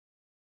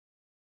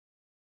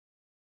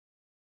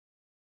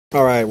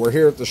All right, we're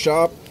here at the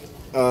shop.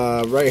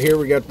 Right here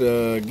we got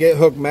the Get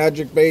Hooked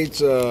Magic Baits.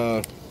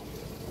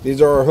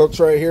 These are our hooks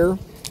right here.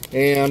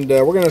 And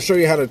we're going to show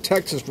you how to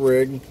Texas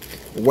rig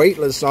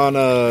weightless on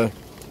a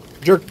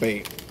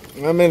jerkbait.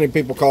 Not many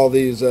people call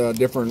these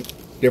different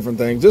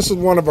things. This is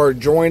one of our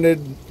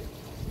jointed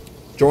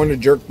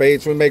jerk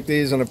baits. We make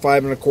these in a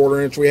 5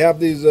 1/4 inch. We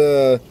have these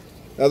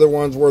other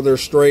ones where they're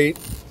straight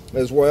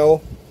as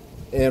well.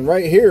 And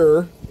right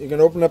here, you can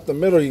open up the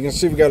middle. You can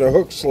see we got a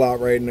hook slot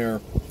right in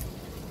there.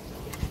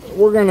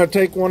 We're going to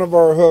take one of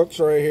our hooks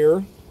right here,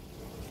 and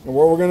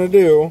what we're going to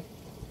do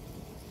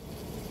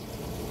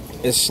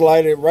is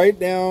slide it right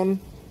down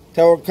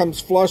till it comes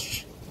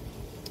flush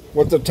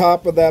with the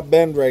top of that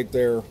bend right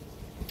there.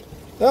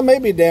 That may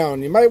be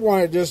down. You might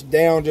want it just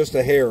down just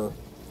a hair.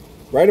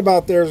 Right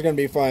about there is going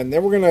to be fine.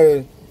 Then we're going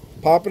to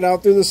pop it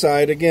out through the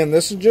side. Again,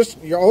 this is just,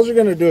 all you're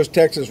going to do is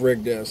Texas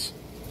rig this.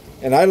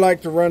 And I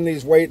like to run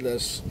these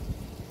weightless.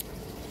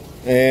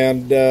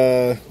 And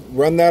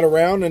run that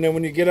around, and then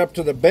when you get up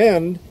to the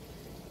bend,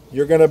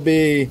 you're going to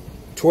be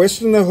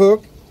twisting the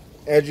hook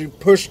as you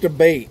push the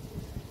bait.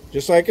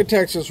 Just like a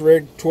Texas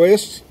rig,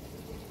 twist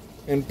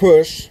and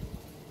push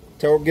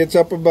till it gets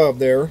up above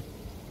there.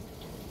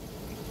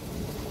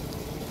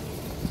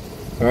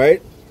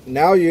 Alright,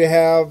 now you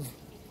have,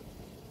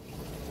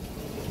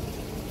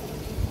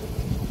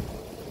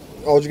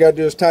 all you got to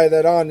do is tie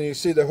that on, and you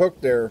see the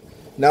hook there.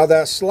 Now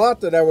that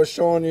slot that I was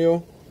showing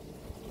you,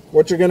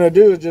 what you're going to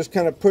do is just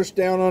kind of push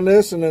down on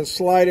this and then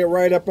slide it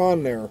right up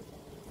on there.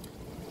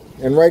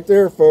 And right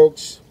there,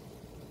 folks,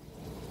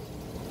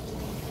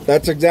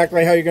 that's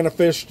exactly how you're going to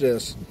fish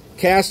this.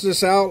 Cast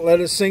this out, let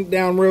it sink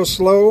down real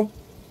slow.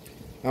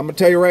 I'm going to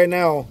tell you right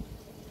now,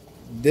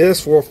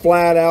 this will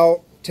flat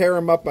out tear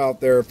them up out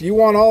there. If you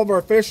want all of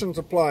our fishing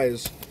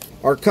supplies,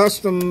 our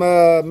custom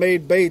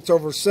made baits,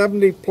 over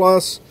 70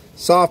 plus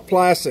soft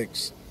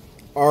plastics,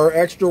 our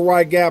extra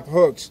wide gap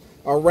hooks,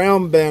 our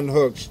round bend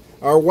hooks,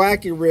 our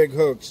wacky rig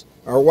hooks,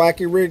 our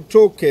wacky rig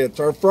tool kits,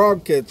 our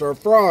frog kits, our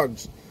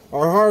frogs,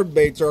 our hard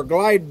baits, our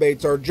glide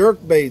baits, our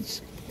jerk baits,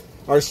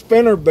 our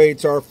spinner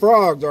baits, our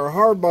frogs, our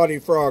hard body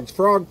frogs,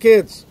 frog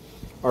kits,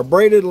 our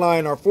braided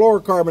line, our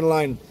fluorocarbon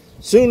line,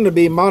 soon to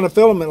be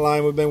monofilament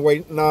line we've been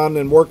waiting on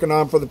and working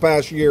on for the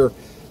past year.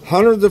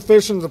 Hundreds of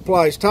fishing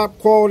supplies, top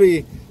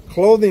quality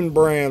clothing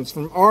brands,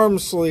 from arm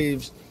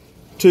sleeves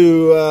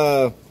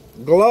to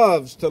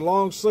gloves to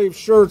long sleeve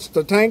shirts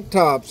to tank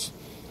tops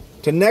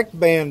to neck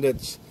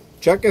bandits.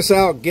 Check us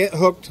out,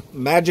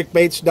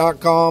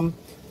 gethookedmagicbaits.com.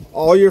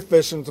 All your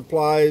fishing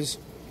supplies.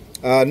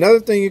 Another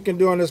thing you can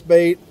do on this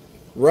bait,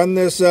 run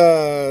this,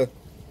 if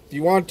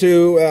you want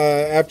to,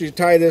 after you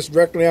tie this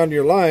directly onto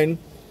your line,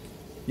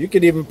 you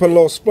could even put a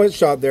little split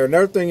shot there.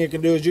 Another thing you can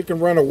do is you can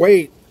run a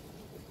weight.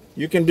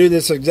 You can do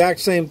this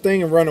exact same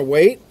thing and run a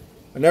weight.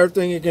 Another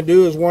thing you can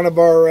do is one of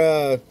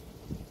our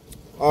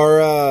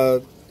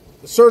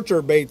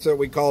searcher baits that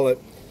we call it.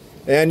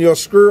 And you'll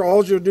screw,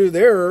 all you'll do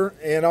there,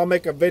 and I'll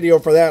make a video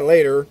for that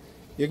later,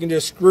 you can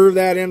just screw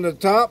that into the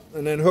top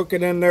and then hook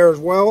it in there as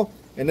well.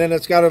 And then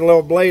it's got a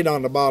little blade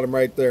on the bottom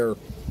right there.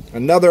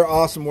 Another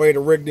awesome way to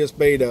rig this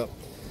bait up.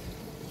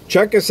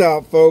 Check us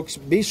out, folks.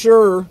 Be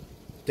sure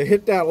to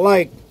hit that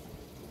like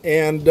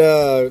and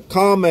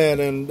comment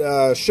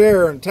and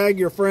share and tag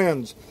your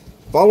friends.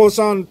 Follow us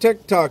on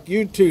TikTok,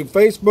 YouTube,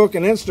 Facebook,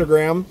 and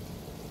Instagram.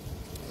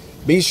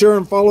 Be sure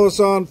and follow us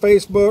on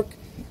Facebook.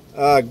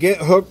 Get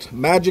Hooked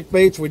Magic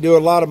Baits. We do a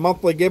lot of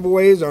monthly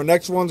giveaways. Our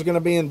next one's going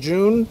to be in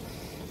June.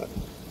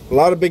 A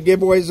lot of big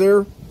giveaways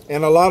there,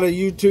 and a lot of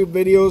YouTube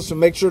videos, so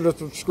make sure to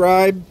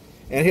subscribe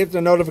and hit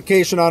the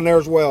notification on there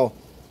as well.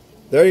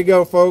 There you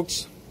go,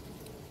 folks.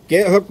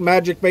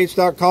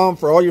 GetHookedMagicBaits.com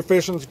for all your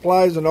fishing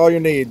supplies and all your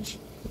needs.